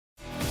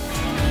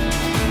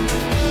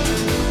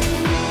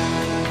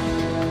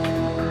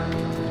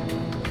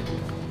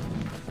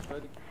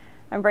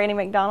I'm Brandy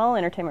McDonnell,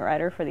 entertainment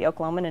writer for the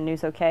Oklahoman and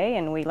News OK,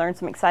 and we learned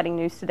some exciting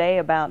news today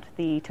about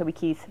the Toby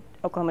Keith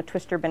Oklahoma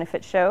Twister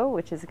Benefit Show,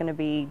 which is going to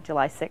be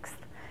July 6th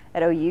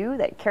at OU,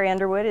 that Carrie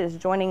Underwood is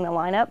joining the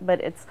lineup,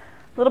 but it's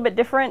a little bit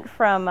different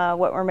from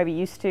what we're maybe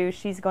used to.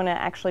 She's going to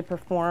actually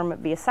perform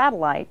via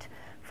satellite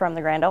from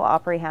the Grand Ole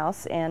Opry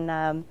House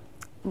in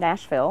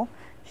Nashville.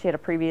 She had a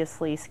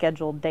previously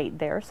scheduled date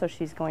there, so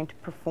she's going to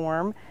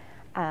perform,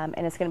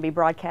 and it's going to be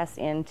broadcast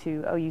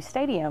into OU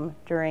Stadium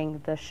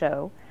during the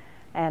show.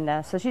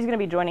 And so she's going to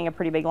be joining a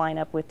pretty big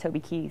lineup with Toby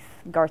Keith,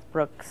 Garth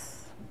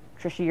Brooks,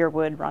 Trisha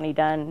Yearwood, Ronnie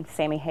Dunn,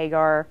 Sammy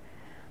Hagar,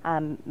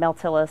 Mel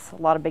Tillis,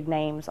 a lot of big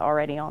names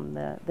already on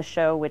the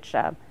show, which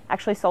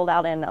actually sold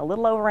out in a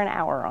little over an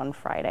hour on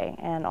Friday.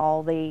 And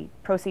all the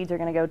proceeds are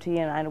going to go to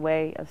United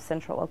Way of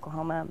Central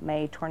Oklahoma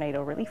May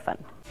Tornado Relief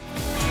Fund.